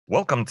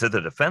Welcome to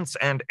the Defense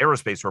and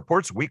Aerospace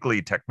Report's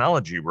weekly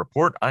technology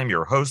report. I'm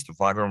your host,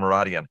 Vago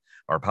Muradian.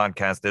 Our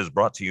podcast is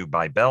brought to you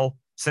by Bell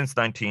since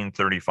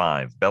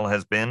 1935. Bell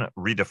has been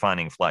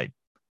redefining flight.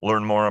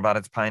 Learn more about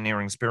its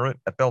pioneering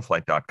spirit at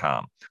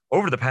bellflight.com.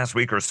 Over the past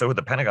week or so,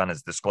 the Pentagon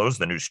has disclosed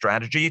a new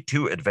strategy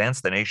to advance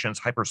the nation's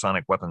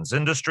hypersonic weapons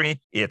industry.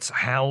 It's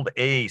held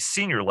a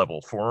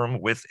senior-level forum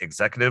with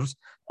executives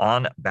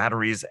on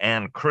batteries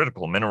and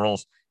critical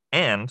minerals,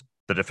 and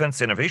the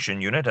Defense Innovation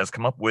Unit has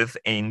come up with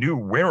a new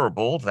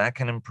wearable that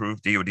can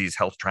improve DoD's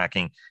health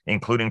tracking,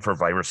 including for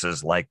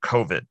viruses like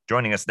COVID.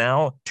 Joining us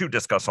now to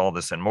discuss all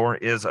this and more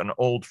is an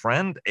old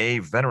friend, a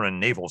veteran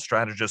naval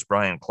strategist,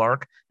 Bryan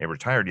Clark, a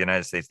retired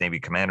United States Navy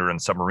commander and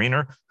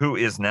submariner, who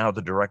is now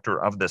the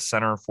director of the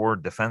Center for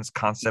Defense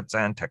Concepts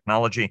and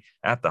Technology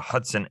at the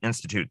Hudson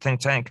Institute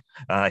think tank.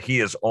 He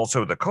is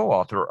also the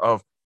co-author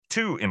of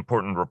two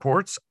important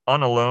reports,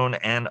 Unalone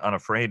and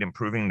Unafraid,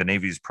 Improving the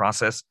Navy's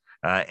Process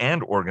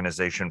and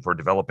Organization for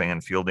Developing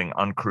and Fielding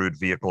Uncrewed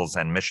Vehicles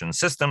and Mission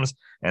Systems,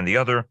 and the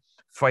other,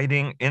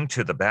 Fighting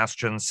into the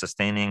Bastions,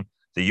 Sustaining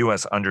the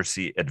US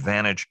Undersea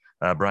Advantage.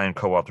 Bryan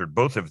co-authored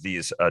both of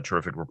these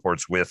terrific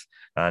reports with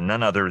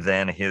none other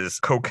than his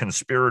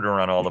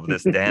co-conspirator on all of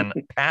this, Dan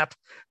Patt.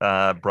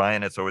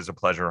 Bryan, it's always a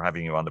pleasure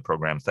having you on the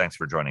program. Thanks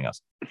for joining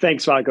us.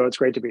 Thanks, Vago. It's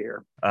great to be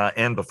here.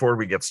 And before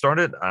we get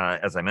started,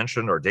 as I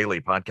mentioned, our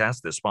daily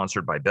podcast is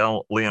sponsored by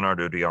Bell.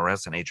 Leonardo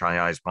DRS and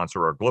HII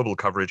sponsor our global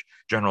coverage.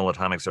 General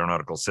Atomics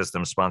Aeronautical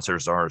Systems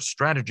sponsors our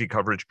strategy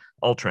coverage.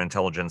 Ultra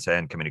Intelligence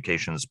and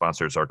Communications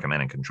sponsors our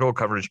command and control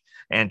coverage.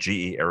 And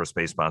GE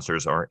Aerospace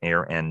sponsors our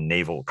air and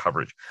naval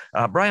coverage.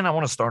 Bryan, I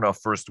want to start off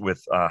first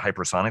with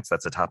hypersonics.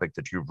 That's a topic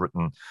that you've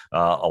written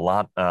a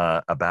lot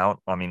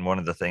about. I mean, one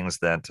of the things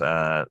that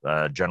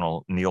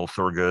General Neil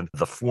Thurgood,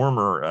 the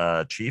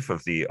former chief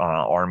of the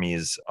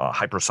Army's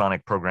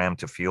hypersonic program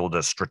to field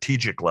a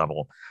strategic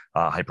level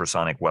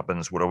hypersonic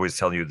weapons, would always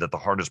tell you that the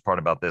hardest part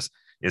about this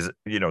is,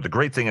 the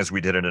great thing is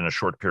we did it in a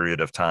short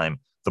period of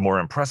time. The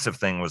more impressive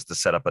thing was to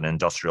set up an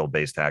industrial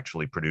base to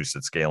actually produce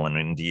at scale. And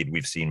indeed,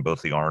 we've seen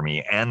both the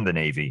Army and the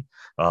Navy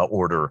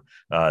order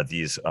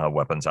these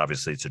weapons.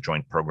 Obviously, it's a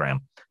joint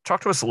program.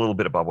 Talk to us a little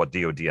bit about what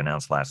DoD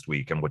announced last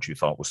week and what you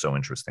thought was so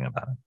interesting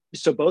about it.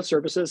 So both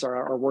services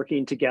are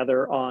working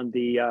together on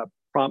the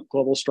Prompt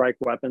Global Strike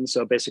weapon.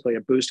 So basically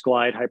a boost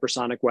glide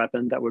hypersonic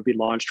weapon that would be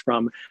launched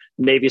from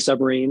Navy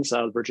submarines,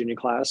 Virginia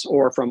class,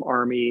 or from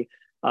Army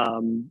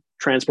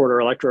transporter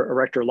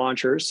erector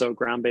launchers, so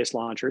ground-based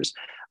launchers.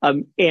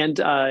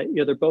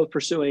 They're both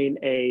pursuing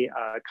a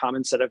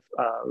common set of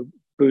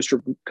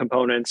booster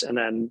components and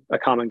then a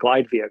common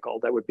glide vehicle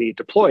that would be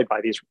deployed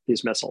by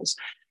these missiles.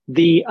 So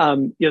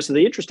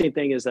the interesting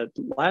thing is that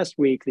last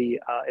week, the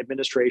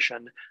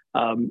administration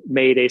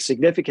made a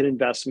significant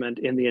investment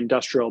in the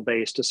industrial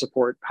base to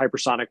support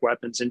hypersonic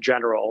weapons in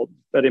general,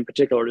 but in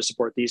particular to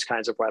support these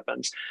kinds of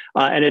weapons.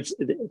 And it's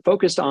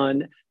focused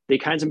on the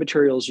kinds of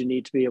materials you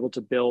need to be able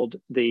to build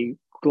the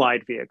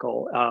glide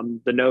vehicle,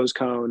 the nose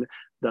cone,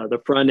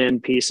 the front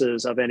end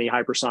pieces of any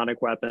hypersonic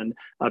weapon,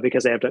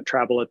 because they have to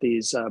travel at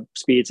these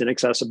speeds in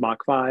excess of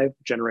Mach 5,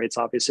 generates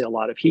obviously a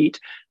lot of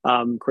heat,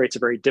 creates a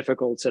very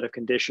difficult set of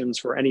conditions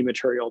for any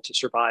material to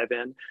survive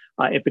in.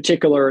 In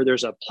particular,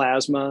 there's a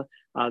plasma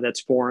that's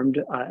formed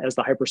as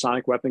the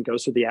hypersonic weapon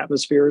goes through the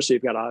atmosphere. So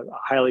you've got a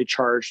highly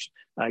charged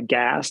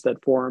gas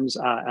that forms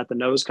at the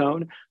nose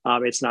cone.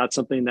 It's not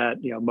something that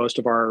most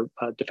of our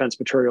defense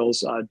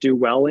materials do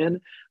well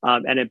in.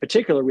 And in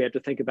particular, we have to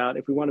think about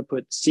if we want to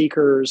put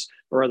seekers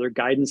or other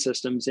guidance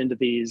systems into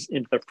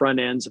the front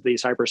ends of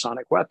these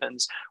hypersonic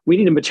weapons, we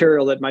need a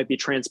material that might be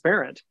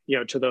transparent,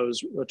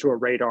 to a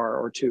radar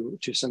or to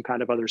some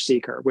kind of other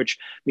seeker, which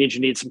means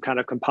you need some kind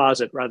of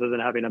composite rather than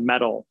having a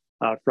metal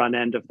front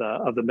end of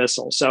the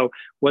missile. So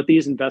what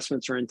these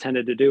investments are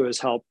intended to do is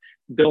help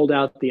build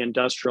out the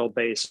industrial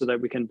base so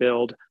that we can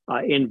build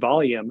in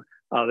volume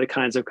the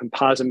kinds of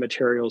composite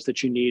materials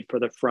that you need for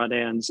the front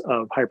ends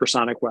of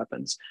hypersonic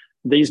weapons.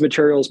 These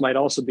materials might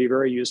also be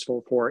very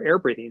useful for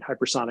air-breathing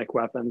hypersonic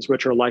weapons,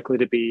 which are likely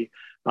to be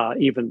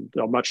even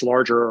much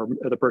larger or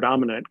the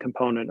predominant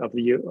component of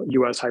the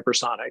U.S.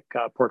 hypersonic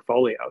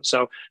portfolio.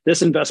 So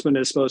this investment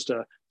is supposed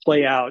to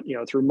play out,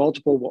 through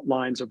multiple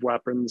lines of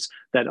weapons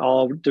that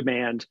all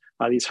demand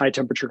these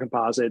high-temperature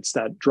composites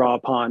that draw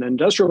upon an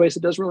industrial base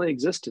that doesn't really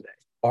exist today.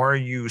 Are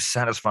you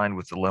satisfied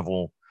with the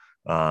level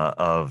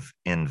of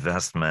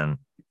investment,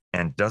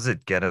 and does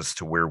it get us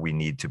to where we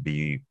need to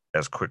be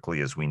as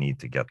quickly as we need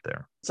to get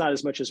there? It's not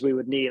as much as we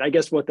would need. I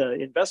guess what the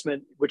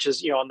investment, which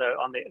is on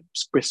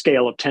the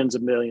scale of tens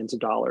of millions of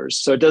dollars,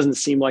 so it doesn't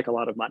seem like a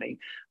lot of money.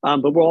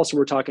 But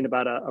we're talking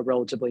about a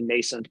relatively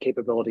nascent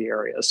capability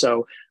area.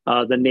 So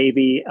the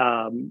Navy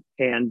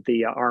and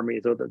the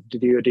Army, the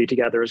DoD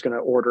together, is going to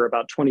order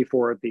about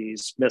 24 of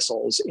these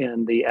missiles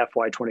in the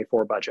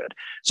FY24 budget.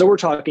 So we're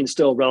talking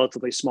still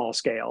relatively small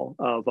scale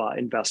of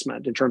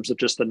investment in terms of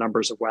just the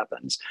numbers of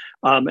weapons,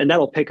 and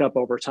that'll pick up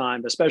over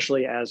time,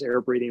 especially as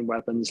air-breathing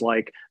weapons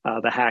like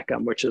the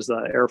HACM, which is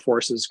the Air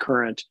Force's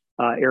current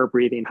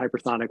air-breathing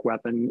hypersonic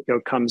weapon,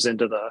 comes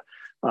into the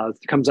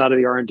comes out of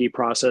the R&D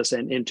process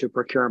and into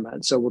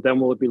procurement. So then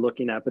we'll be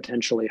looking at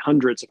potentially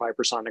hundreds of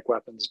hypersonic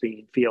weapons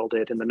being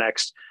fielded in the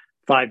next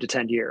 5 to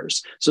 10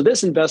 years. So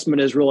this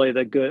investment is really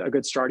a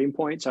good starting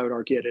point. So I would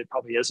argue it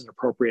probably is an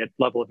appropriate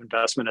level of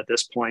investment at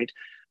this point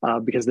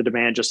because the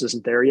demand just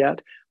isn't there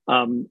yet.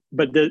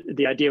 But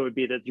the idea would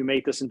be that you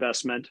make this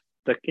investment,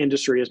 the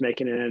industry is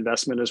making an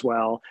investment as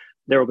well.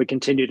 There will be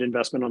continued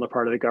investment on the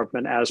part of the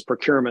government as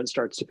procurement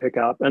starts to pick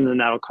up, and then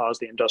that'll cause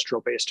the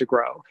industrial base to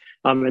grow.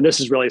 And this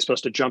is really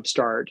supposed to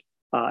jumpstart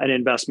an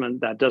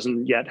investment that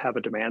doesn't yet have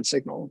a demand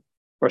signal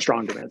or a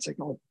strong demand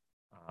signal.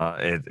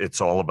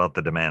 It's all about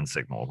the demand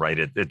signal, right?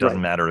 It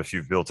doesn't matter if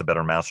you've built a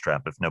better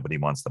mousetrap if nobody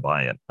wants to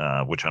buy it,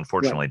 which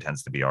unfortunately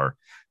tends to be our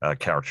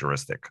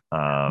characteristic.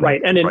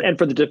 Right. And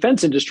for the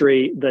defense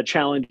industry, the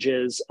challenge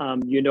is,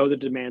 the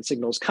demand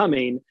signal is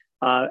coming.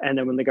 And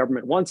then when the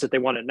government wants it, they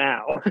want it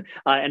now.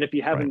 And if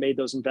you haven't made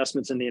those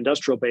investments in the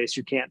industrial base,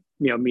 you can't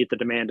meet the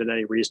demand in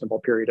any reasonable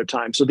period of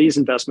time. So these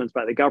investments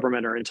by the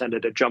government are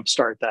intended to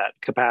jumpstart that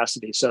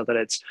capacity so that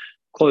it's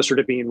closer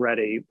to being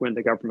ready when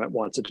the government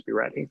wants it to be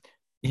ready.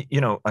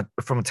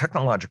 From a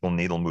technological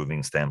needle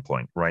moving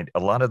standpoint, right, a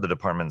lot of the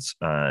department's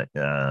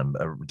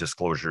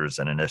disclosures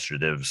and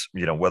initiatives,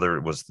 whether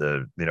it was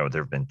there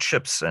have been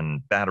chips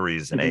and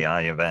batteries and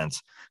AI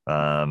events.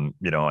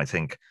 I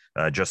think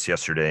just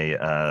yesterday,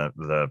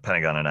 the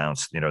Pentagon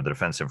announced, the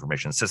Defense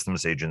Information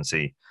Systems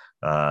Agency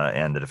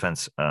and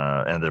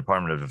the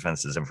Department of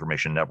Defense's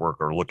Information Network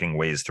are looking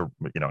ways to,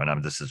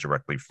 this is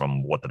directly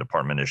from what the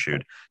department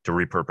issued, to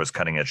repurpose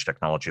cutting edge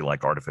technology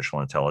like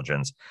artificial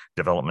intelligence,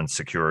 development,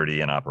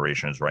 security, and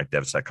operations, right?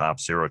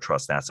 DevSecOps, zero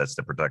trust assets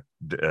to protect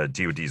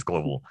DoD's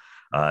global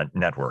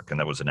network. And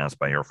that was announced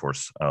by Air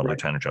Force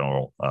Lieutenant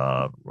General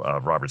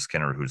Robert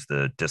Skinner, who's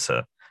the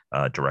DISA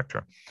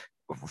director.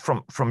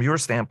 From your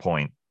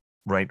standpoint,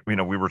 right, we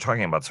were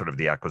talking about sort of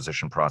the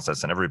acquisition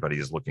process, and everybody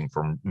is looking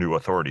for new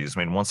authorities. I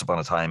mean, once upon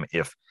a time,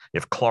 if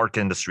Clark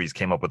Industries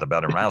came up with a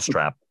better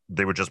mousetrap,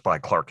 they would just buy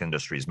Clark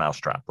Industries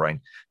mousetrap, right?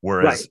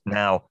 Whereas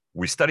now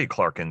we study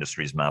Clark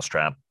Industries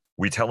mousetrap,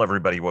 we tell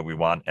everybody what we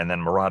want, and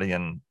then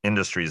Muradian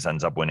Industries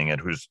ends up winning it,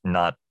 who's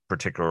not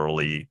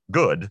particularly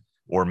good,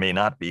 or may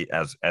not be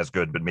as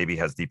good, but maybe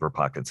has deeper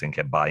pockets and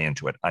can buy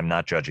into it. I'm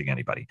not judging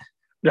anybody.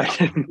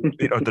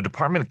 The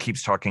department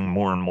keeps talking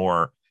more and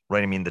more,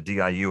 right? I mean, the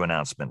DIU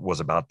announcement was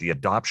about the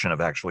adoption of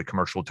actually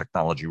commercial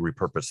technology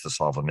repurposed to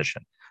solve a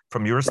mission.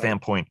 From your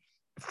standpoint,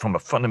 from a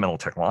fundamental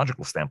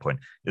technological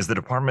standpoint, is the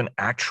department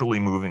actually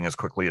moving as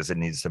quickly as it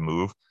needs to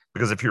move?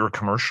 Because if you're a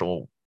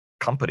commercial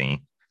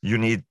company, you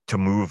need to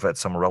move at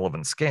some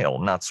relevant scale,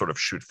 not sort of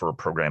shoot for a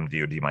program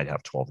DoD might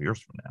have 12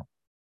 years from now.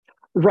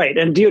 Right.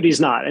 And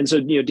DoD's not. And so,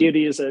 DoD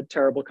is a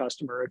terrible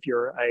customer if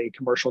you're a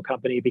commercial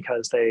company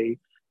because the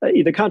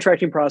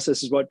contracting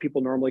process is what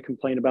people normally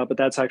complain about, but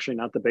that's actually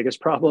not the biggest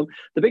problem.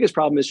 The biggest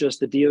problem is just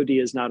the DoD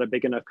is not a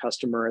big enough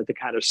customer at the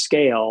kind of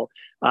scale,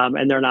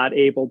 and they're not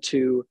able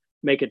to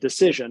make a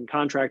decision.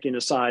 Contracting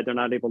aside, they're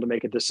not able to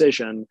make a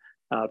decision,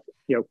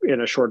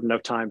 in a short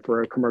enough time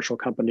for a commercial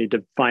company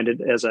to find it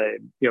as a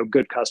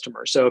good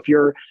customer. So if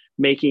you're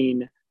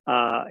making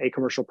a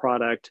commercial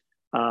product,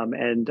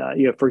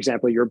 for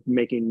example, you're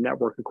making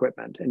network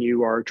equipment and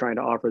you are trying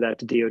to offer that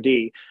to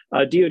DoD.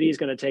 DoD is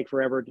going to take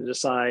forever to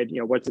decide,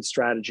 what's its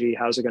strategy,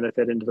 how's it going to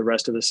fit into the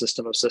rest of the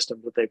system of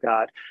systems that they've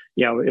got.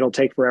 It'll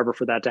take forever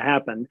for that to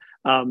happen.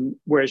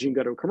 Whereas you can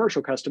go to a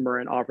commercial customer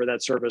and offer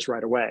that service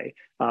right away,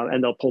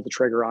 and they'll pull the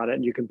trigger on it,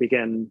 and you can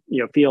begin,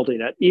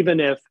 fielding it, even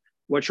if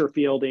what you're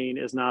fielding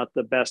is not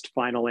the best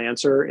final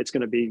answer. It's going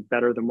to be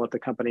better than what the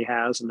company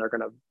has, and they're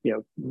going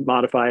to,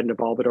 modify it and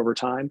evolve it over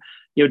time.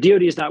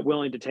 DoD is not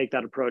willing to take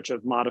that approach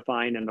of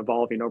modifying and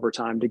evolving over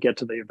time to get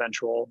to the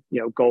eventual,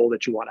 goal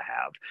that you want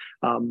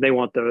to have. They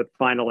want the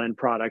final end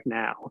product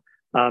now.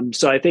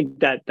 So I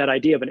think that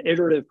idea of an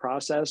iterative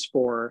process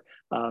for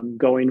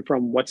going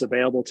from what's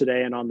available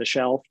today and on the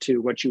shelf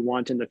to what you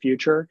want in the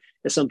future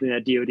is something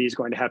that DoD is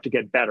going to have to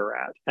get better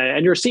at.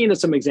 And you're seeing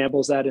some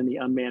examples of that in the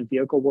unmanned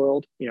vehicle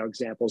world,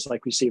 examples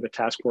like we see with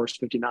Task Force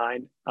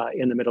 59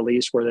 in the Middle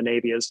East, where the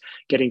Navy is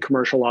getting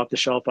commercial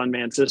off-the-shelf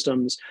unmanned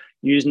systems,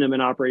 using them in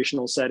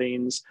operational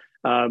settings,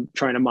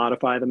 trying to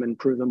modify them and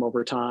improve them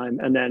over time,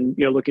 and then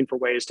looking for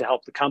ways to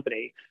help the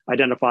company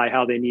identify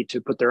how they need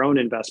to put their own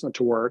investment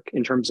to work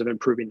in terms of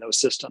improving those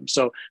systems.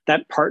 So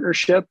that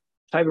partnership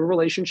type of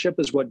relationship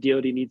is what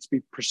DoD needs to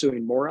be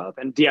pursuing more of,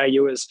 and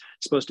DIU is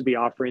supposed to be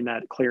offering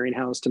that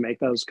clearinghouse to make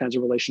those kinds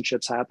of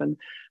relationships happen.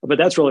 But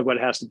that's really what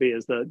it has to be: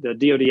 is the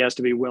DoD has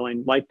to be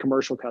willing, like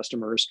commercial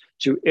customers,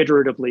 to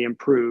iteratively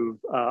improve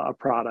a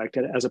product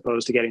as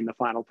opposed to getting the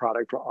final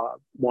product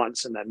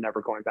once and then never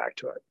going back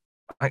to it.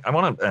 I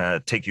want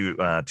to take you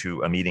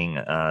to a meeting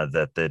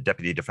that the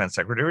Deputy Defense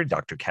Secretary,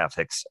 Dr. Kath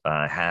Hicks,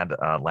 had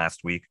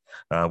last week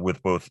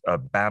with both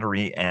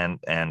battery and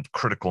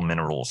critical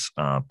minerals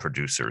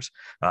producers.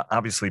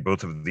 Obviously,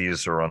 both of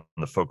these are on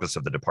the focus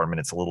of the department.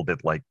 It's a little bit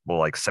like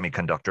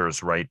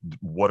semiconductors, right?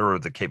 What are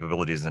the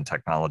capabilities and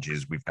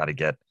technologies we've got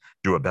to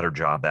do a better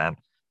job at?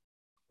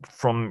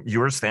 from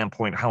your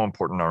standpoint, how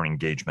important are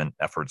engagement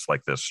efforts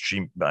like this?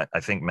 She, I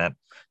think, met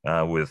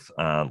with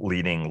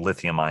leading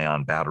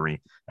lithium-ion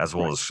battery as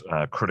well as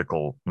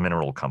critical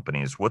mineral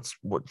companies. What,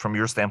 from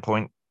your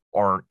standpoint,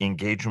 are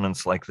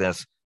engagements like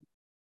this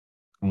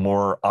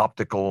more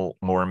optical,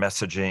 more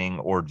messaging,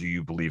 or do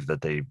you believe that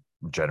they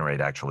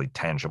generate actually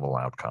tangible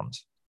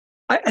outcomes?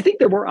 I think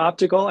they're more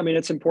optical. I mean,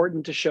 it's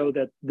important to show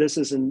that this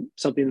isn't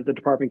something that the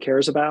department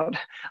cares about.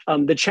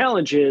 The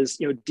challenge is,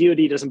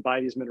 DoD doesn't buy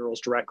these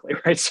minerals directly,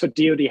 right? So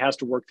DoD has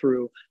to work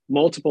through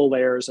multiple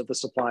layers of the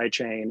supply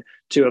chain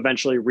to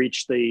eventually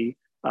reach the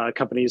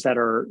companies that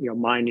are,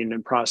 mining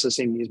and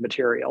processing these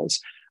materials.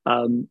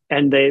 So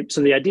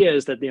the idea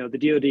is that the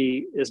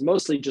DoD is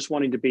mostly just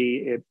wanting to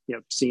be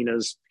seen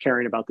as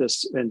caring about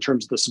this in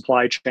terms of the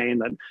supply chain,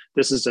 that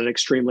this is an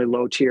extremely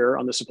low tier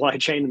on the supply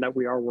chain and that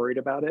we are worried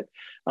about it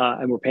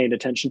and we're paying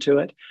attention to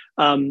it.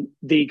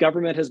 The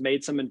government has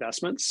made some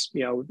investments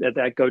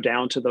that go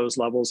down to those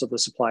levels of the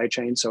supply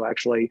chain. So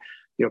actually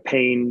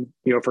paying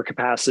for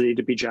capacity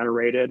to be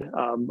generated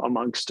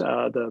amongst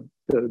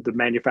the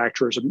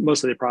manufacturers,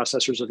 most of the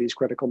processors of these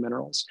critical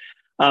minerals.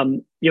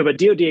 But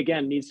DoD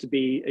again needs to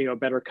be a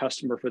better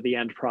customer for the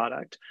end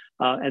product,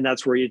 and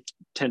that's where you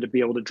tend to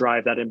be able to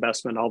drive that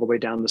investment all the way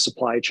down the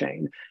supply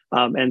chain,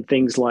 and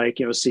things like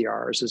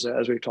CRs,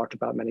 as we've talked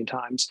about many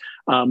times.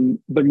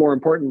 But more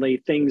importantly,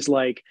 things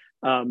like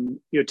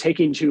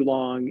taking too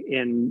long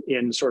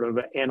in sort of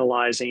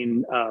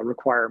analyzing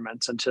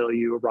requirements until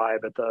you arrive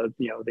at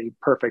the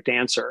perfect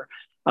answer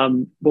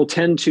will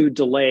tend to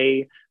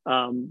delay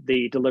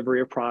the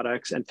delivery of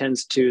products and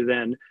tends to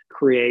then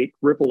create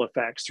ripple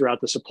effects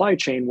throughout the supply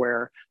chain,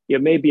 where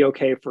it may be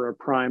okay for a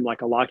prime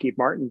like a Lockheed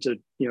Martin to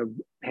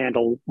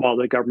handle while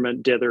the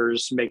government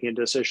dithers making a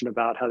decision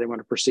about how they want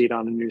to proceed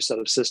on a new set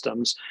of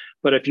systems.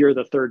 But if you're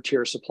the third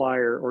tier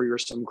supplier or you're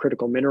some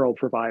critical mineral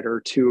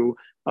provider to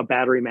a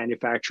battery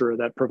manufacturer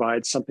that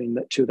provides something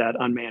to that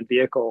unmanned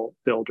vehicle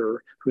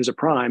builder who's a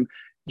prime,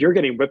 you're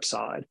getting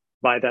whipsawed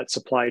by that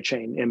supply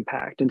chain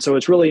impact. And so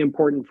it's really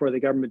important for the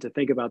government to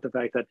think about the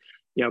fact that,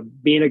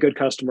 being a good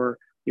customer,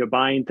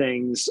 buying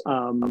things,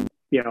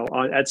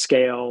 at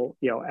scale,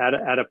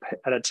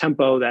 at a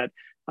tempo that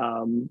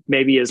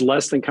maybe is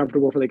less than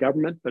comfortable for the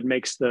government, but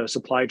makes the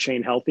supply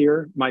chain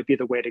healthier, might be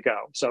the way to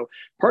go. So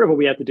part of what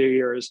we have to do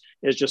here is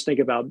just think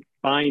about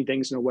buying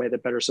things in a way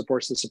that better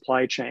supports the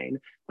supply chain,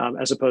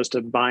 as opposed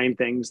to buying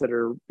things that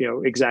are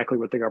exactly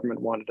what the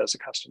government wanted as a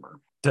customer.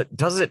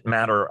 Does it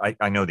matter?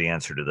 I know the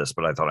answer to this,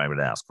 but I thought I would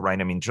ask, right?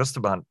 I mean, just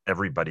about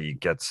everybody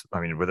gets,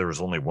 where there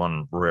was only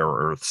one rare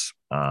earths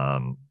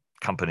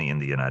company in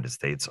the United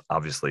States,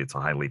 obviously it's a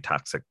highly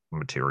toxic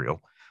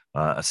material.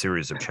 A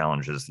series of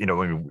challenges.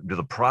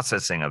 The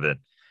processing of it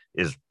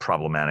is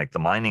problematic. The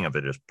mining of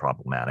it is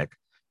problematic,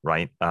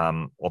 right?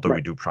 Although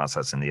we do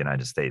process in the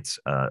United States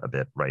a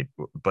bit, right?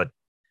 But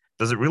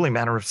does it really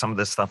matter if some of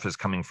this stuff is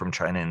coming from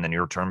China in the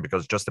near term?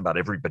 Because just about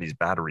everybody's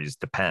batteries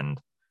depend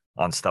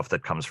on stuff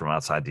that comes from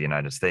outside the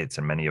United States,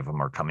 and many of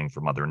them are coming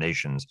from other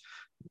nations.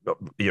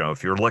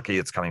 If you're lucky,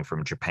 it's coming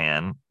from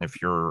Japan.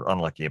 If you're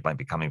unlucky, it might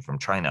be coming from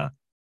China.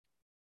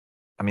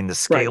 The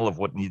scale of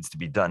what needs to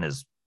be done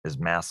is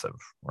massive,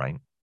 right?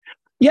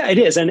 Yeah, it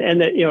is, and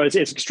it's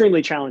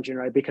extremely challenging,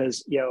 right?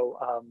 Because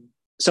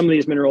some of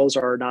these minerals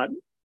are not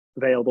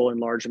available in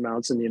large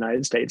amounts in the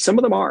United States. Some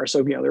of them are,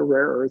 so their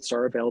rare earths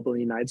are available in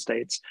the United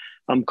States.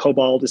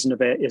 Cobalt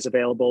is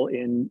available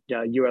in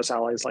U.S.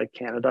 allies like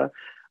Canada.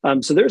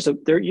 So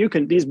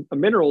these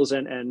minerals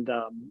and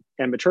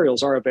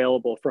materials are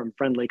available from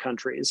friendly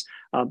countries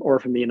or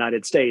from the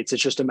United States.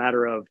 It's just a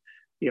matter of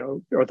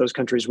are those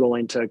countries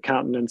willing to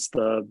countenance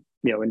the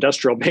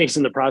industrial base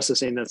and the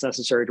processing that's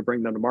necessary to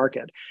bring them to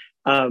market.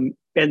 And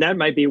that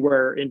might be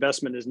where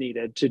investment is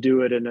needed to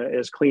do it in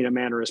as clean a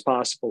manner as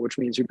possible, which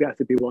means you've got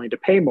to be willing to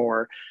pay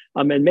more.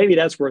 And maybe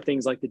that's where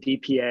things like the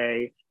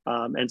DPA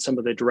and some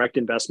of the direct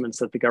investments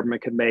that the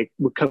government could make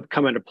would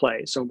come into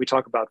play. So when we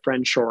talk about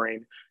friendshoring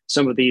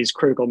some of these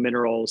critical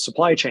mineral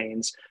supply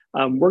chains,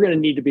 we're going to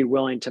need to be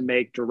willing to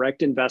make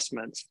direct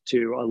investments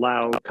to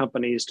allow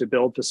companies to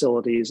build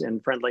facilities in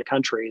friendly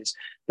countries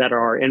that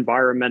are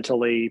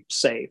environmentally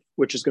safe,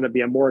 which is going to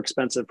be a more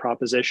expensive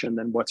proposition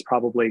than what's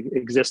probably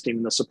existing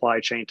in the supply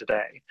chain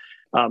today.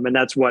 And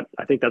that's one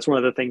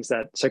of the things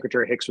that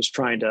Secretary Hicks was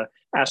trying to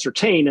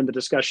ascertain in the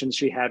discussions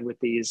she had with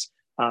these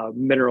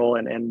mineral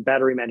and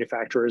battery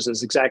manufacturers,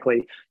 is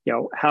exactly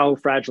how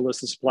fragile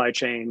is the supply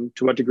chain,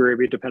 to what degree are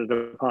we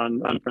dependent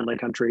upon unfriendly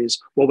countries,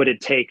 what would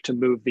it take to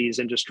move these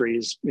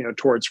industries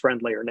towards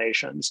friendlier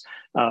nations,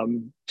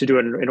 to do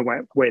it in a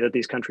way that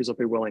these countries will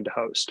be willing to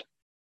host.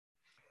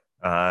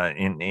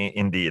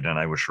 Indeed, and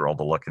I wish her all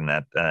the luck in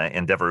that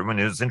endeavor.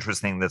 It was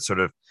interesting that sort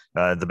of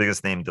the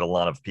biggest name that a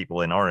lot of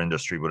people in our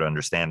industry would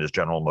understand is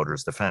General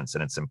Motors Defense,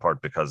 and it's in part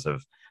because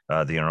of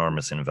the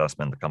enormous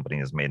investment the company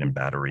has made in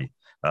battery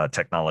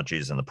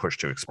technologies and the push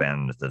to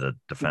expand the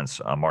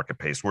defense market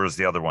pace, whereas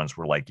the other ones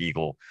were like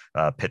Eagle,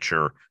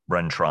 Pitcher,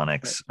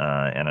 Bren-Tronics,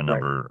 and a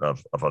number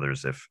of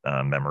others, if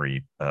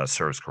memory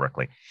serves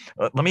correctly.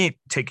 Let me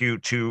take you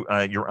to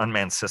your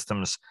unmanned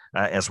systems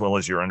as well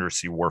as your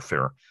undersea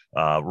warfare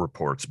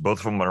reports. Both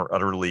of them are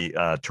utterly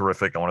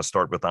terrific. I want to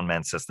start with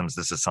unmanned systems.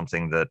 This is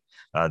something that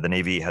the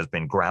Navy has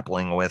been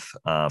grappling with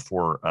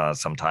for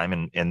some time.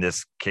 And in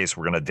this case,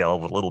 we're going to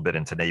delve a little bit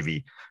into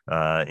Navy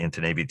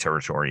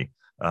territory.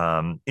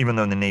 Even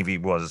though the Navy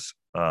was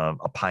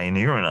a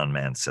pioneer in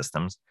unmanned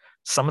systems,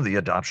 some of the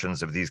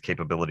adoptions of these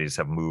capabilities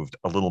have moved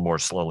a little more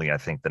slowly, I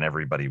think, than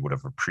everybody would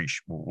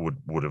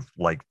have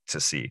liked to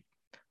see,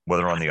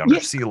 whether on the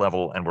undersea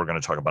level, and we're going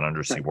to talk about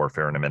undersea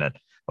warfare in a minute,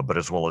 but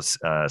as well as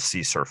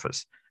sea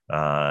surface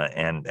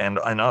and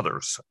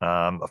others.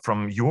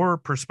 From your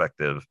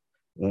perspective,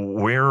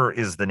 where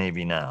is the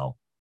Navy now,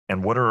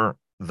 and what are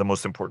the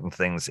most important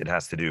things it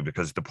has to do?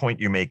 Because the point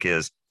you make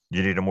is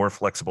you need a more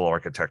flexible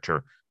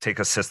architecture, take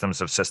a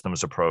systems of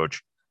systems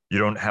approach. You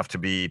don't have to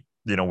be,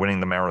 winning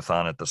the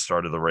marathon at the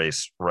start of the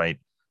race, right?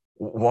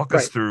 Walk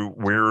us through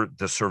where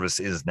the service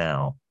is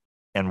now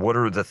and what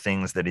are the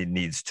things that it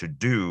needs to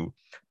do?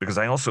 Because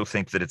I also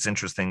think that it's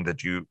interesting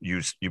that you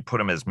put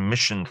them as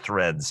mission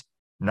threads,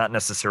 not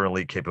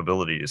necessarily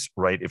capabilities,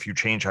 right? If you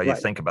change how you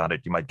think about it,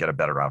 you might get a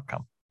better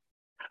outcome.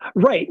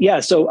 Right.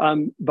 Yeah. So,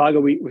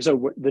 Vago,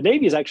 the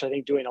Navy is actually, I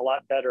think, doing a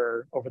lot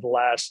better over the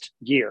last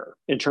year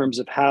in terms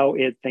of how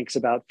it thinks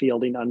about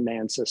fielding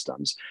unmanned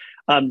systems.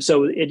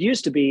 So it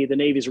used to be the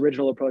Navy's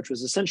original approach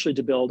was essentially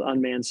to build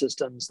unmanned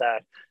systems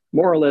that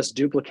more or less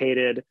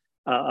duplicated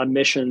a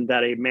mission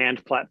that a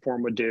manned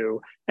platform would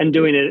do, and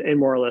doing it in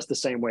more or less the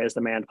same way as the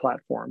manned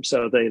platform.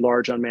 So the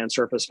large unmanned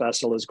surface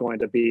vessel is going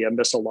to be a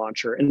missile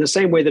launcher in the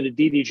same way that a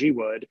DDG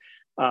would.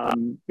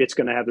 It's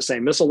going to have the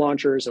same missile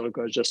launchers. So it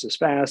goes just as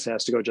fast, it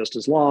has to go just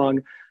as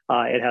long.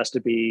 It has to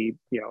be,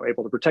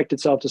 able to protect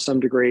itself to some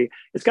degree.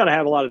 It's got to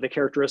have a lot of the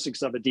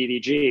characteristics of a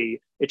DDG.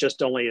 It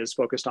just only is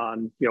focused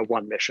on,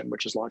 one mission,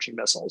 which is launching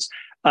missiles,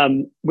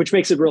 which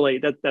makes it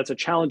really, that's a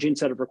challenging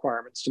set of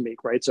requirements to meet,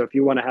 right? So if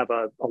you want to have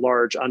a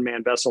large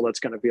unmanned vessel that's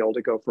going to be able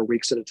to go for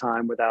weeks at a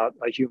time without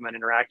a human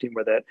interacting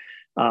with it,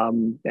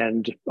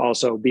 and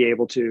also be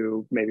able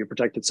to maybe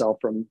protect itself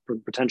from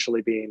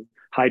potentially being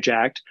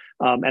hijacked,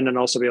 and then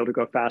also be able to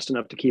go fast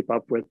enough to keep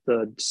up with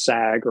the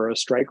SAG or a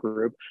strike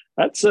group.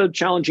 That's a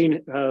challenging,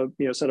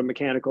 set of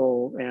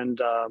mechanical and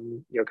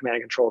command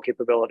and control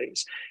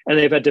capabilities, and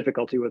they've had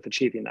difficulty with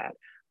achieving that.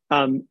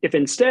 If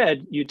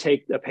instead you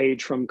take a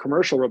page from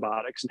commercial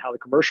robotics and how the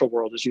commercial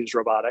world has used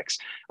robotics,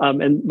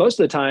 and most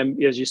of the time,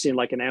 as you see in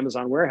like in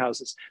Amazon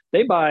warehouses,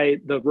 they buy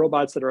the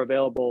robots that are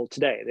available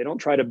today. They don't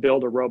try to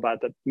build a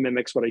robot that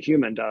mimics what a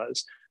human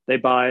does. They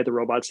buy the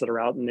robots that are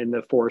out in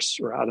the force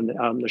or out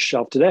on the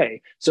shelf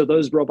today. So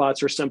those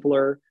robots are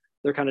simpler.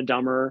 They're kind of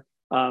dumber.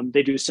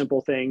 They do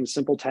simple things,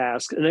 simple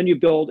tasks, and then you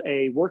build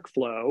a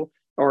workflow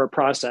or a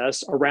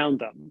process around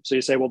them. So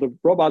you say, well, the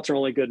robots are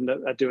only good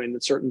at doing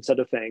a certain set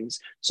of things.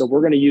 So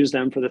we're going to use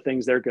them for the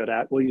things they're good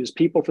at. We'll use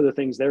people for the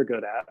things they're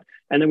good at.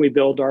 And then we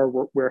build our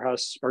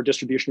warehouse, our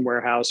distribution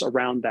warehouse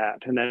around that.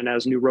 And then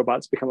as new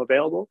robots become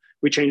available,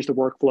 we change the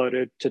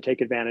workflow to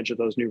take advantage of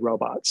those new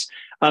robots.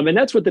 And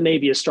that's what the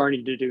Navy is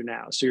starting to do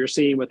now. So you're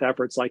seeing with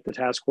efforts like the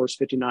Task Force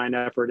 59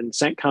 effort in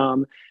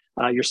CENTCOM,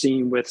 you're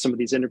seeing with some of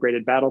these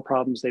integrated battle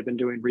problems they've been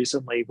doing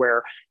recently,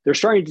 where they're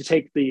starting to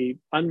take the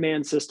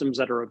unmanned systems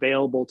that are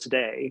available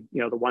today,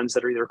 the ones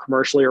that are either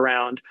commercially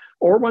around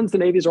or ones the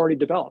Navy's already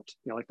developed,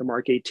 like the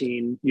Mark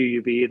 18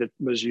 UUV that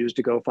was used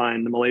to go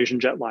find the Malaysian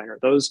jetliner.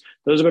 Those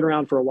have been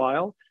around for a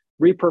while,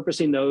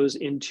 repurposing those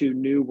into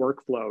new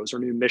workflows or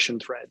new mission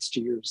threads,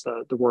 to use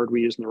the word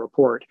we use in the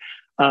report.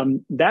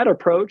 That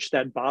approach,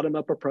 that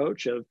bottom-up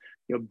approach of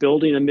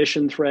building a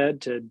mission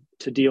thread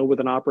to deal with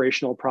an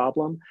operational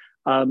problem,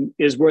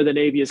 is where the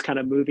Navy is kind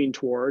of moving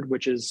toward,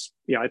 which is,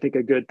 I think,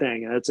 a good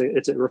thing. And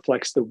it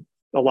reflects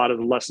a lot of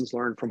the lessons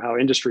learned from how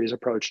industry has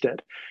approached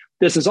it.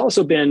 This has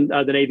also been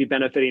the Navy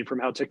benefiting from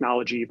how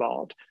technology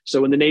evolved.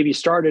 So when the Navy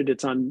started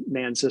its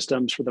unmanned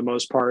systems, for the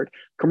most part,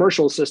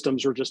 commercial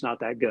systems were just not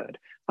that good.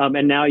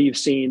 And now you've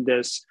seen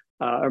this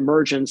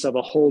emergence of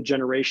a whole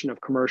generation of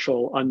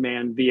commercial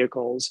unmanned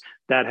vehicles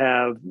that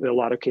have a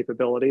lot of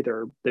capability.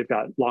 They've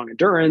got long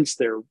endurance.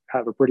 They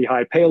have a pretty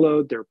high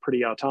payload. They're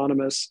pretty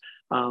autonomous.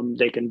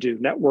 They can do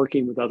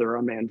networking with other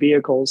unmanned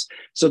vehicles.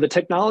 So the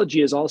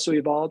technology has also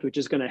evolved, which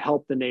is going to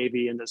help the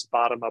Navy in this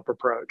bottom-up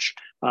approach.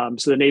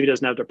 So the Navy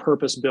doesn't have to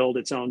purpose build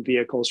its own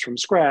vehicles from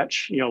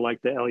scratch,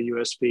 like the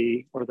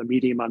LUSV or the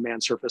medium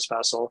unmanned surface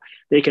vessel.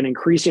 They can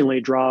increasingly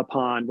draw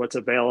upon what's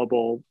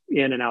available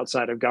in and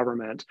outside of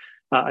government.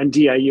 And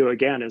DIU,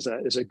 again, is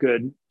a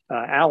good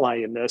ally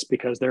in this,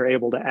 because they're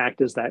able to act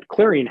as that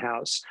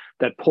clearinghouse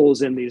that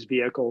pulls in these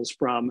vehicles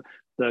from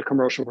the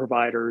commercial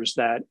providers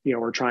that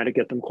are trying to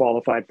get them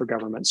qualified for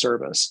government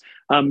service.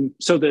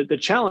 So the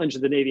challenge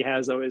that the Navy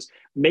has, though, is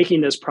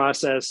making this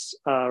process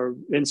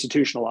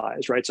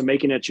institutionalized, right? So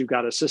making it, you've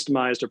got a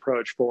systemized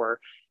approach for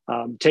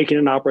taking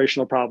an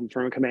operational problem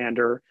from a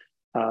commander,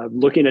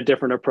 looking at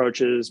different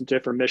approaches,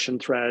 different mission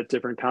threats,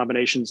 different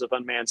combinations of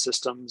unmanned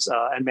systems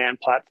and manned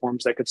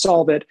platforms that could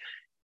solve it,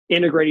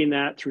 integrating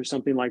that through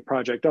something like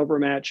Project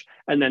Overmatch,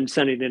 and then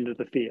sending it into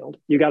the field.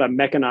 You got to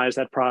mechanize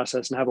that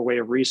process and have a way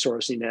of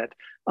resourcing it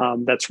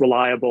that's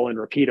reliable and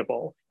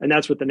repeatable. And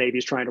that's what the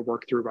Navy's trying to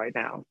work through right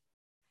now.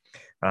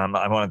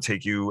 I want to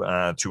take you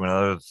to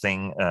another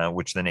thing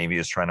which the Navy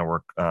is trying to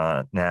work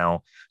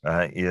now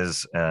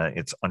is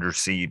its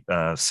undersea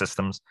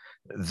systems.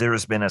 There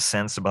has been a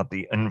sense about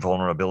the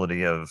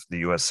invulnerability of the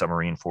U.S.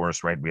 submarine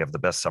force, right? We have the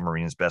best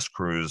submarines, best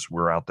crews.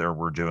 We're out there,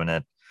 we're doing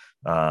it.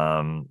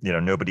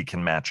 Nobody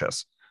can match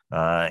us.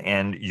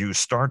 And you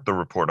start the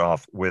report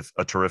off with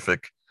a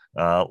terrific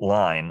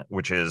line,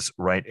 which is,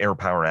 right, air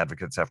power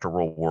advocates after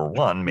World War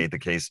I made the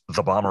case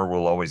the bomber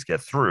will always get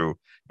through,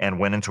 and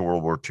went into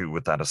World War II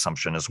with that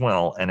assumption as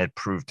well. And it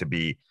proved to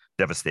be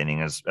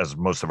devastating. As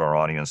most of our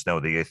audience know,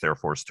 the 8th Air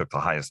Force took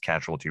the highest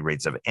casualty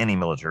rates of any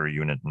military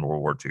unit in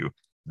World War II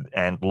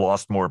and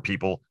lost more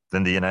people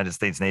than the United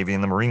States Navy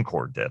and the Marine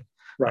Corps did,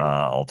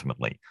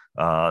 ultimately.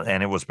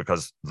 And it was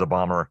because the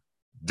bomber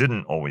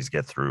didn't always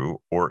get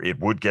through, or it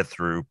would get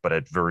through, but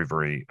at very,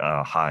 very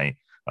high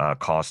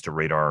cost to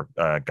radar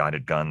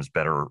guided guns,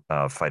 better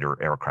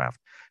fighter aircraft.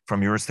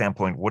 From your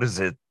standpoint, what is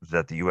it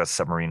that the U.S.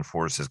 submarine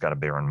force has got to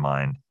bear in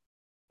mind?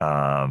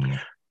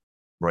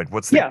 Right,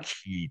 what's the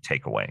key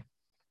takeaway?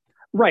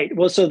 Right.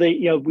 Well, so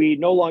we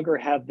no longer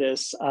have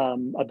this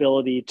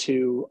ability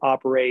to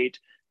operate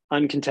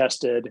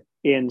uncontested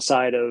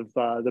inside of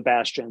the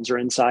bastions or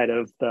inside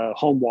of the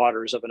home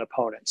waters of an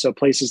opponent. So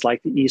places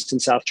like the East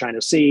and South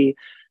China Sea,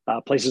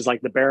 places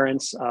like the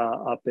Barents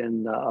up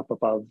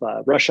above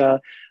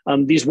Russia.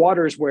 These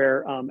waters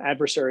where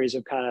adversaries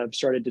have kind of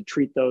started to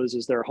treat those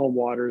as their home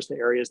waters, the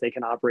areas they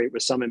can operate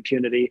with some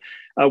impunity.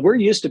 We're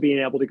used to being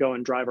able to go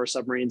and drive our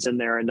submarines in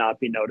there and not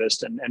be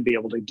noticed and be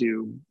able to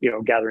do,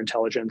 gather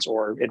intelligence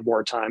or in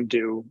wartime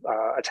do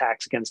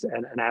attacks against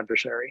an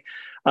adversary.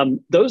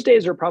 Those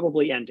days are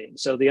probably ending.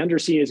 So the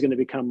undersea is going to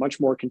become much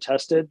more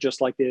contested,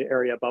 just like the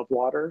area above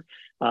water.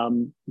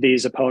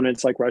 These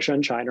opponents like Russia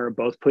and China are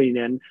both putting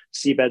in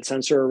seabed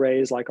sensor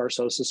arrays like our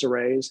SOSUS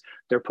arrays.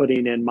 They're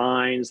putting in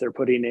mines. They're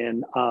putting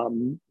in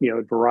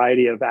a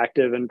variety of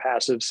active and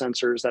passive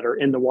sensors that are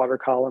in the water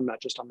column,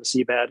 not just on the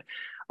seabed.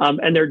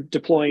 And they're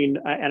deploying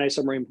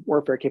anti-submarine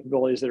warfare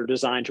capabilities that are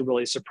designed to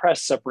really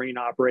suppress submarine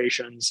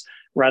operations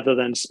rather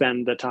than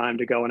spend the time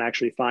to go and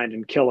actually find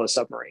and kill a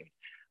submarine.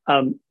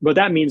 What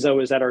that means, though,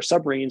 is that our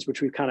submarines,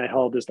 which we've kind of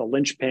held as the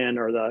linchpin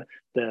or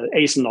the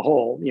ace in the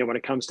hole, when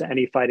it comes to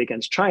any fight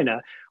against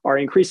China, are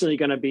increasingly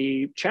going to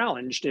be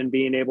challenged in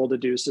being able to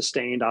do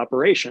sustained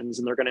operations.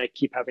 And they're going to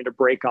keep having to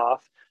break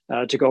off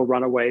to go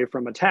run away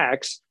from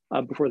attacks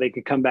before they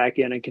could come back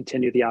in and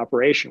continue the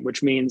operation,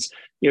 which means,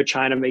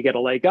 China may get a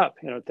leg up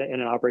in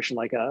an operation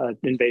like an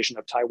invasion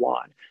of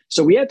Taiwan.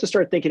 So we had to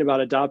start thinking about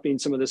adopting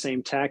some of the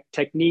same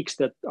techniques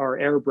that our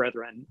air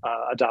brethren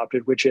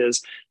adopted, which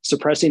is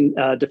suppressing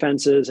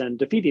defenses and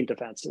defeating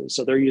defenses.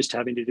 So they're used to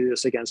having to do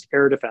this against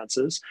air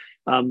defenses.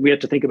 We have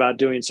to think about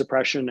doing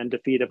suppression and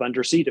defeat of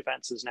undersea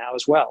defenses now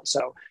as well.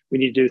 So we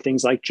need to do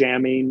things like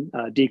jamming,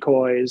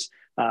 decoys,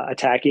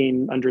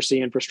 attacking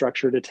undersea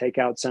infrastructure to take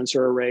out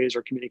sensor arrays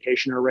or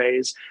communication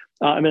arrays,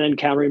 and then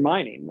countering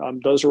mining.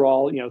 Those are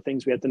all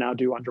things we have to now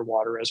do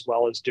underwater as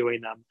well as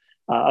doing them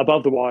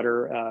above the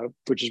water,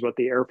 which is what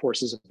the Air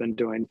Forces have been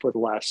doing for the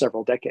last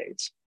several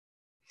decades.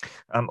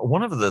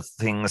 One of the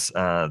things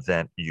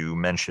that you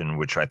mentioned,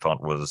 which I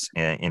thought was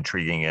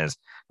intriguing, is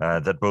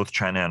that both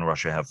China and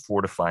Russia have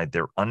fortified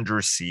their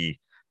undersea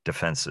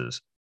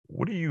defenses.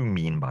 What do you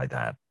mean by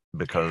that?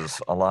 Because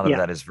a lot of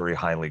that is very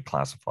highly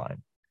classified.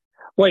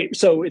 Right.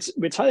 So it's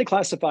highly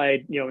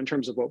classified, in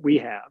terms of what we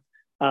have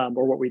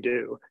or what we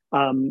do.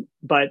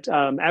 But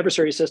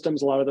adversary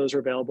systems, a lot of those are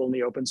available in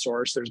the open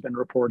source. There's been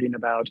reporting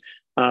about,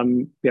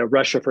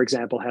 Russia, for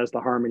example, has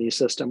the Harmony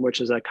system, which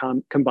is a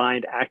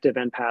combined active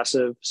and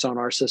passive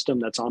sonar system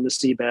that's on the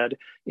seabed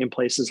in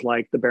places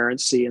like the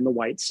Barents Sea and the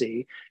White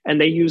Sea. And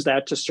they use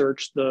that to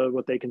search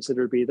what they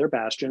consider to be their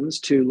bastions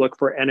to look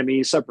for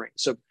enemy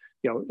submarines. So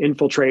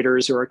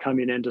infiltrators who are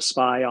coming in to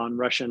spy on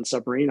Russian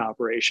submarine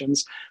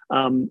operations,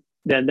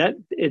 then that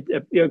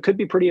it could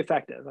be pretty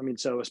effective. I mean,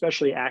 so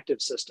especially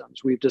active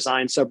systems. We've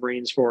designed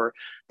submarines for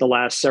the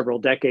last several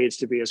decades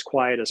to be as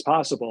quiet as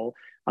possible,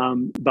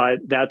 but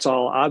that's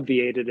all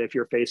obviated if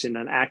you're facing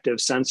an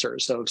active sensor.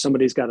 So if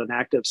somebody's got an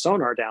active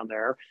sonar down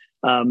there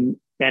and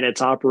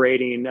it's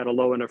operating at a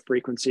low enough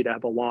frequency to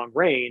have a long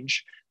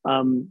range,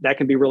 that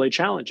can be really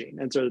challenging.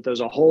 And so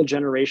there's a whole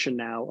generation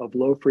now of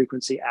low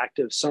frequency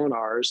active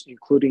sonars,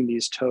 including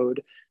these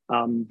towed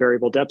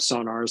variable depth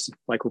sonars,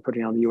 like we're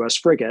putting on the US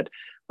frigate,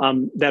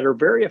 that are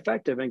very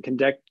effective and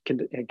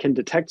can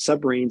detect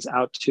submarines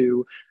out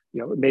to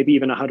maybe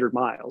even 100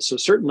 miles. So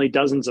certainly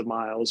dozens of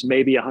miles,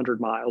 maybe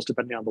 100 miles,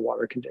 depending on the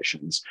water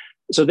conditions.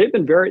 So they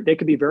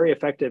could be very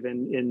effective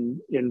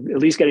in at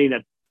least getting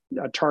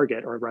a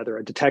target, or rather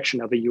a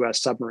detection of a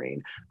US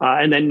submarine.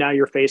 And then now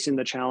you're facing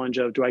the challenge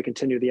of, do I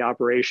continue the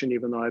operation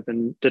even though I've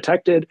been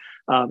detected,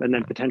 and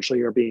then potentially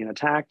you're being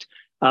attacked?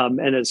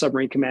 And a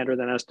submarine commander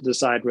then has to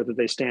decide whether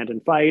they stand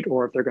and fight,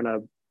 or if they're going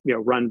to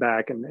run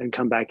back and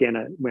come back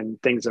in when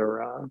things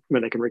are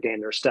when they can regain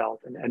their stealth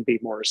and be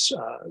more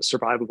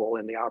survivable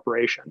in the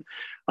operation.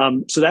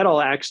 So that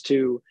all acts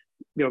to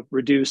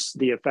reduce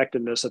the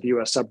effectiveness of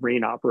U.S.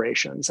 submarine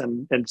operations,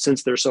 and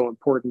since they're so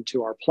important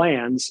to our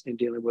plans in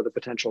dealing with a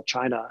potential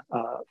China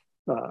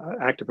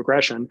act of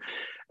aggression,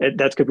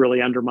 that could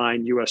really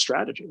undermine U.S.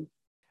 strategy.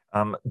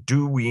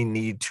 Do we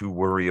need to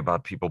worry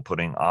about people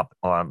putting up,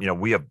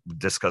 we have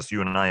discussed,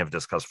 you and I have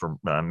discussed for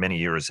many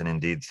years, and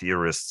indeed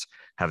theorists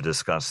have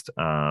discussed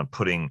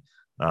putting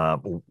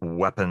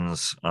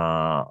weapons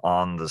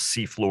on the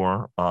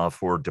seafloor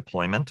for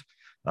deployment.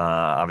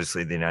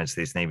 Obviously, the United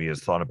States Navy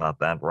has thought about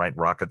that, right?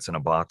 Rockets in a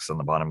box on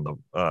the bottom of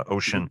the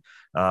ocean.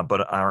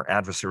 But our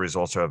adversaries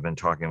also have been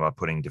talking about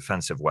putting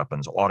defensive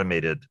weapons,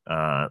 automated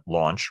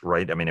launch,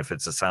 right? I mean, if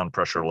it's a sound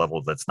pressure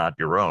level that's not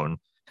your own,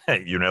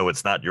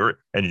 it's not your,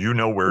 and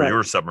where right.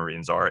 Your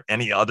submarines are.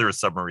 Any other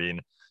submarine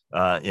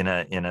in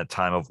a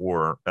time of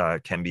war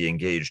can be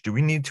engaged. Do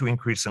we need to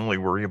increasingly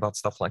worry about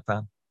stuff like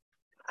that?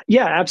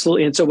 Yeah,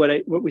 absolutely. And so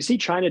what we see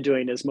China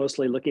doing is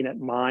mostly looking at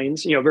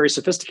mines, very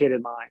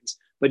sophisticated mines,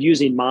 but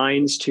using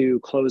mines to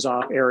close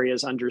off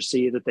areas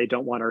undersea that they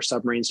don't want our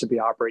submarines to be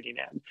operating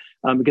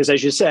in. Because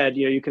as you said,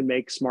 you can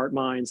make smart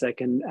mines that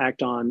can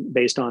act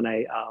based on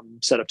a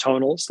set of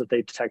tonals that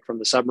they detect from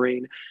the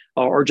submarine,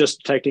 or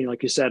just detecting,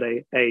 like you said,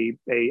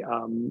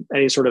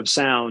 any sort of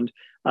sound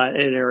in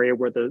an area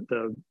where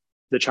the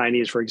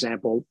Chinese, for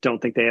example, don't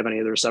think they have any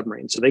of their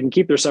submarines. So they can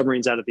keep their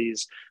submarines out of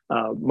these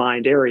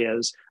mined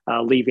areas,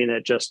 leaving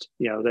it just,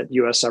 that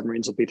U.S.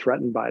 submarines will be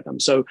threatened by them.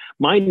 So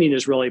mining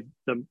is really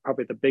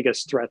probably the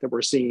biggest threat that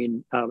we're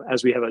seeing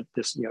as we have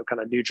this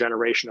kind of new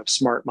generation of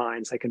smart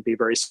mines that can be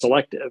very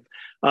selective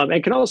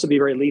and can also be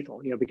very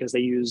lethal, because they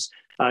use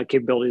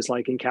capabilities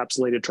like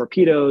encapsulated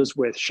torpedoes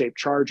with shaped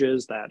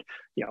charges that,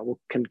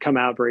 can come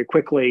out very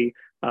quickly,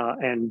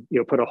 and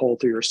put a hole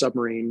through your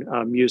submarine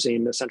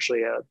using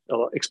essentially a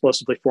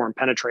explosively formed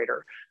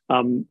penetrator.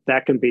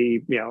 That can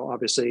be,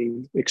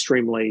 obviously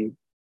extremely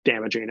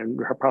damaging and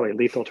probably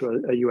lethal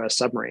to a U.S.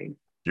 submarine.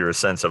 Your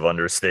sense of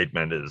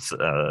understatement is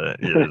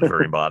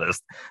very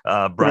modest,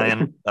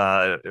 Bryan.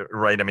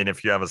 Right? I mean,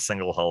 if you have a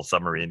single hull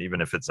submarine, even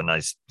if it's a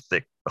nice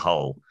thick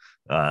hull,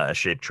 a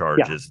shaped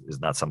charge is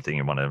not something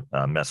you want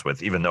to mess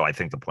with. Even though I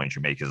think the point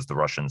you make is the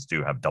Russians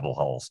do have double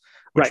hulls,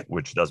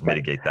 which does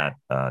mitigate that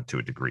to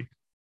a degree.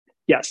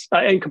 Yes,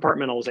 and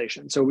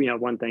compartmentalization. So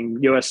one thing,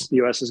 U.S.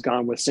 has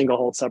gone with single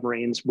hull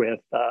submarines with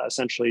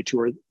essentially two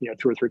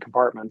or three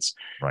compartments,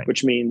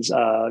 which means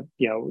a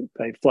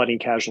flooding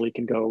casualty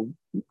can go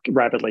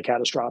rapidly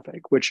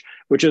catastrophic, which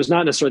is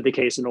not necessarily the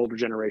case in older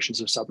generations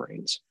of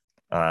submarines.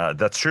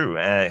 That's true.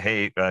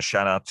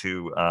 Shout out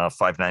to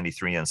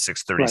 593 and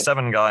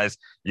 637 guys.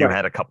 You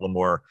had a couple of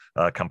more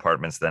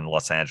compartments than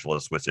Los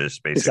Angeles, which is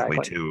basically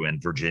two,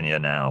 and Virginia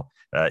now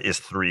is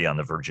three on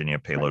the Virginia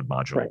payload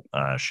module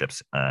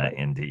ships.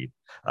 Indeed.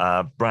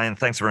 Bryan,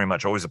 thanks very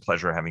much. Always a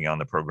pleasure having you on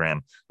the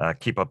program.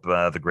 Keep up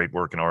the great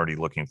work, and already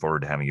looking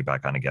forward to having you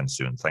back on again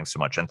soon. Thanks so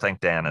much. And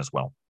thank Dan as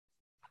well.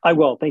 I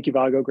will. Thank you,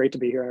 Vago. Great to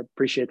be here. I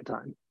appreciate the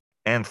time.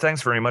 And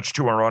thanks very much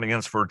to our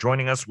audience for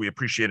joining us. We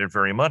appreciate it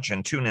very much.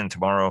 And tune in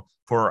tomorrow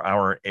for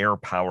our Air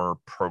Power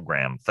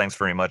program. Thanks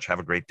very much. Have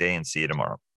a great day and see you tomorrow.